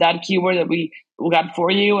put that keyword that we got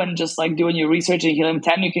for you, and just like doing your research in Helium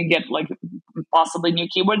 10, you can get like possibly new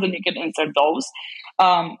keywords, and you can insert those,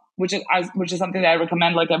 which is something that I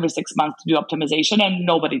recommend like every 6 months to do optimization, and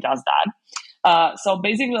nobody does that. So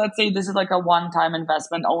basically, let's say this is like a one-time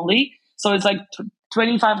investment only. So it's like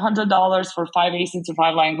 $2,500 for 5 ASINs to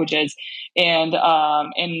 5 languages, and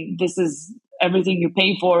this is everything you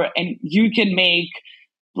pay for, and you can make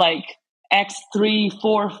like X 3,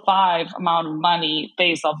 4, 5 amount of money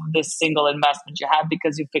based off of this single investment you have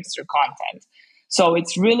because you fixed your content. So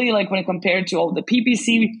it's really like when compared to all the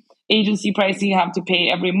PPC agency pricing you have to pay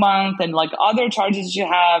every month and like other charges you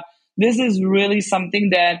have, this is really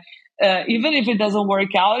something that even if it doesn't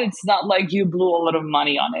work out, it's not like you blew a lot of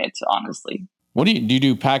money on it, honestly. What do you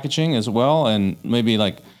do packaging as well? And maybe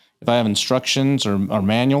like if I have instructions or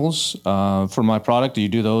manuals for my product, do you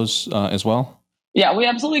do those as well? Yeah, we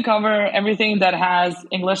absolutely cover everything that has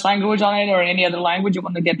English language on it or any other language you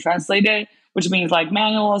want to get translated, which means like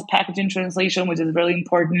manuals, packaging translation, which is really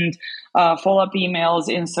important, follow-up emails,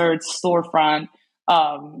 inserts, storefront,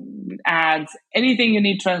 ads, anything you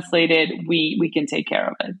need translated, we can take care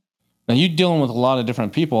of it. Now, you're dealing with a lot of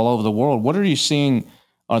different people all over the world. What are you seeing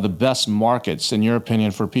are the best markets, in your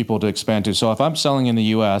opinion, for people to expand to? So if I'm selling in the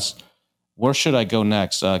U.S., where should I go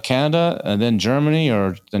next? Canada, and then Germany,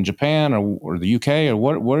 or then Japan, or the UK? Or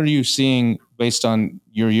what are you seeing based on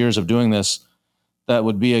your years of doing this that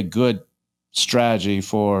would be a good strategy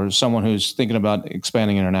for someone who's thinking about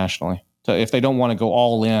expanding internationally, if they don't want to go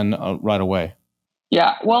all in right away?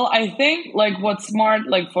 Yeah, well, I think like what's smart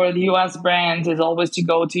like for the US brands is always to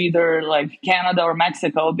go to either like Canada or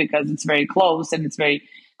Mexico because it's very close and it's very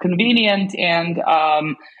convenient. And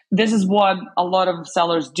this is what a lot of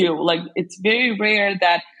sellers do. Like it's very rare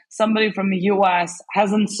that somebody from the US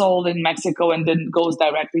hasn't sold in Mexico and then goes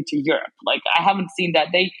directly to Europe. Like I haven't seen that.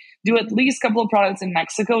 They do at least a couple of products in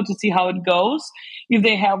Mexico to see how it goes. If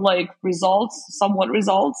they have like somewhat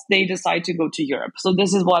results, they decide to go to Europe. So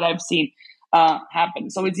this is what I've seen happen.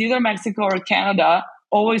 So it's either Mexico or Canada,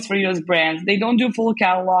 always for US brands. They don't do full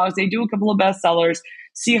catalogs. They do a couple of bestsellers,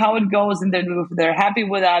 see how it goes, and then if they're happy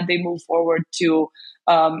with that, they move forward to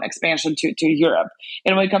expansion to Europe.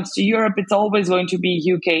 And when it comes to Europe, it's always going to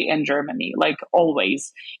be UK and Germany, like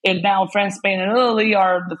always. And now France, Spain, and Italy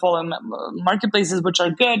are the following marketplaces, which are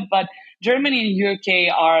good, but Germany and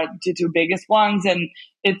UK are the 2 biggest ones. And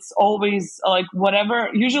it's always like whatever,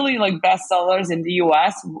 usually like bestsellers in the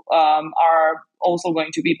US are also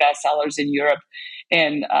going to be bestsellers in Europe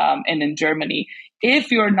and in Germany.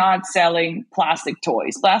 If you're not selling plastic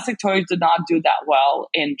toys do not do that well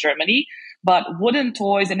in Germany, but wooden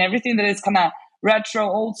toys and everything that is kind of retro,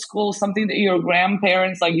 old school, something that your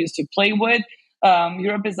grandparents like used to play with.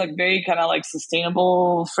 Europe is like very kind of like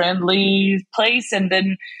sustainable, friendly place. And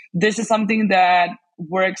then this is something that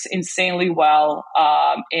works insanely well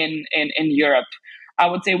in Europe. I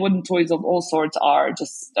would say wooden toys of all sorts are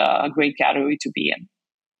just a great category to be in.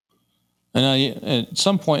 And at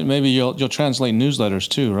some point, maybe you'll translate newsletters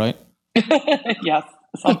too, right? Yes,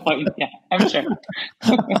 at some point. Yeah, I'm sure.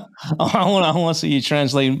 I want to see you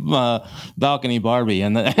translate Balcony Barbie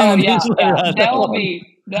and the. Oh yeah, that will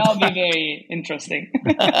be very interesting.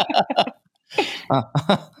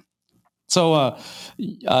 So,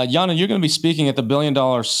 Jana, you're going to be speaking at the $1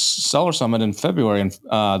 Billion Seller Summit in February, and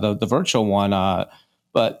the virtual one.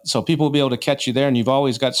 But so people will be able to catch you there, and you've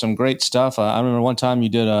always got some great stuff. I remember one time you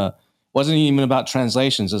did wasn't even about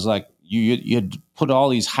translations. It's like you'd put all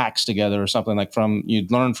these hacks together or something, like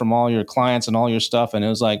you'd learn from all your clients and all your stuff, and it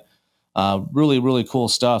was like really, really cool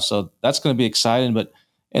stuff. So that's going to be exciting. But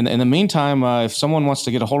in the meantime, if someone wants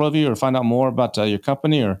to get a hold of you or find out more about your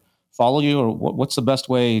company or follow you, or what's the best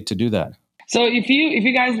way to do that? So if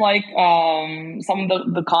you guys like some of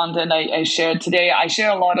the content I shared today, I share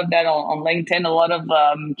a lot of that on LinkedIn, a lot of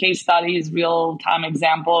case studies, real-time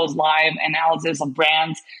examples, live analysis of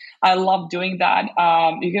brands. I love doing that.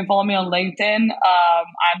 You can follow me on LinkedIn.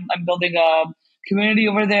 I'm building a community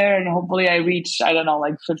over there, and hopefully I reach, I don't know,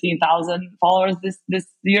 like 15,000 followers this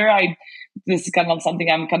year. This is kind of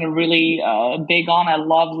something I'm kind of really big on. I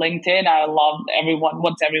love LinkedIn. I love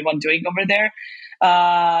what's everyone doing over there.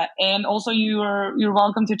 And also you're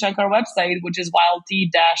welcome to check our website, which is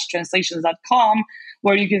ylt-translations.com,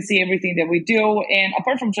 where you can see everything that we do. And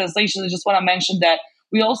apart from translations, I just want to mention that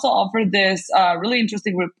we also offer this really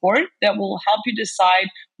interesting report that will help you decide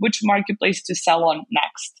which marketplace to sell on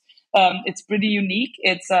next. It's pretty unique.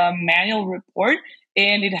 It's a manual report,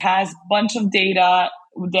 and it has a bunch of data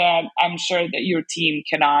that I'm sure that your team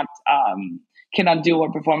cannot do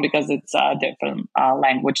or perform because it's a different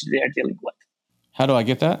language they're dealing with. How do I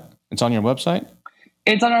get that? It's on your website?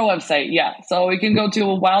 It's on our website, yeah. So you can go to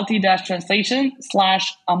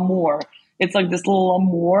ylt-translation/amore. It's like this little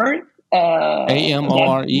amore.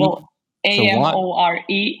 A-M-O-R-E?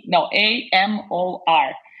 A-M-O-R-E. No,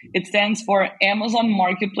 A-M-O-R. It stands for Amazon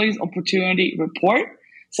Marketplace Opportunity Report.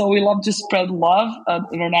 So we love to spread love at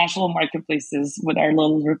international marketplaces with our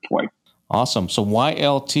little report. Awesome. So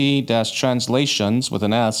ylt-translations with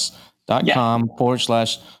an S.com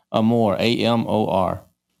 /amore, A-M-O-R.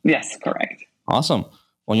 Yes, correct. Awesome.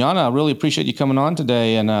 Well, Jana, I really appreciate you coming on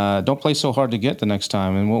today, and don't play so hard to get the next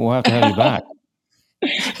time, and we'll have to have you back.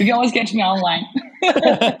 You can always catch me online.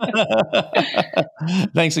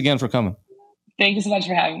 Thanks again for coming. Thank you so much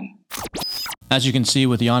for having me. As you can see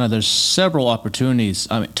with Jana, there's several opportunities,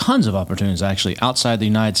 tons of opportunities actually, outside the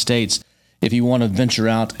United States. If you want to venture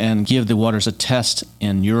out and give the waters a test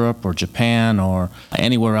in Europe or Japan or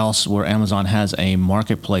anywhere else where Amazon has a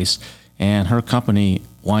marketplace, and her company,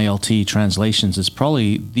 YLT Translations, is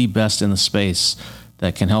probably the best in the space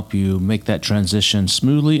that can help you make that transition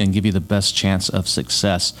smoothly and give you the best chance of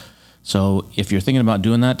success. So if you're thinking about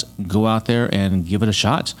doing that, go out there and give it a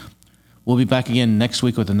shot. We'll be back again next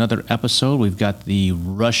week with another episode. We've got the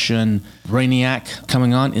Russian brainiac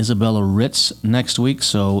coming on, Isabella Ritz, next week.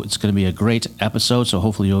 So it's going to be a great episode. So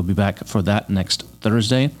hopefully you'll be back for that next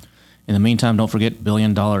Thursday. In the meantime, don't forget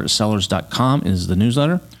billiondollarsellers.com is the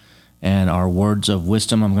newsletter. And our words of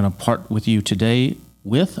wisdom I'm going to part with you today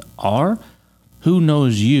with are, who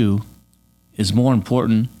knows you is more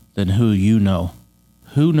important than who you know.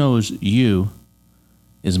 Who knows you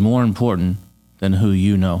is more important than who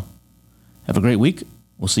you know. Have a great week.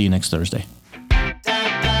 We'll see you next Thursday.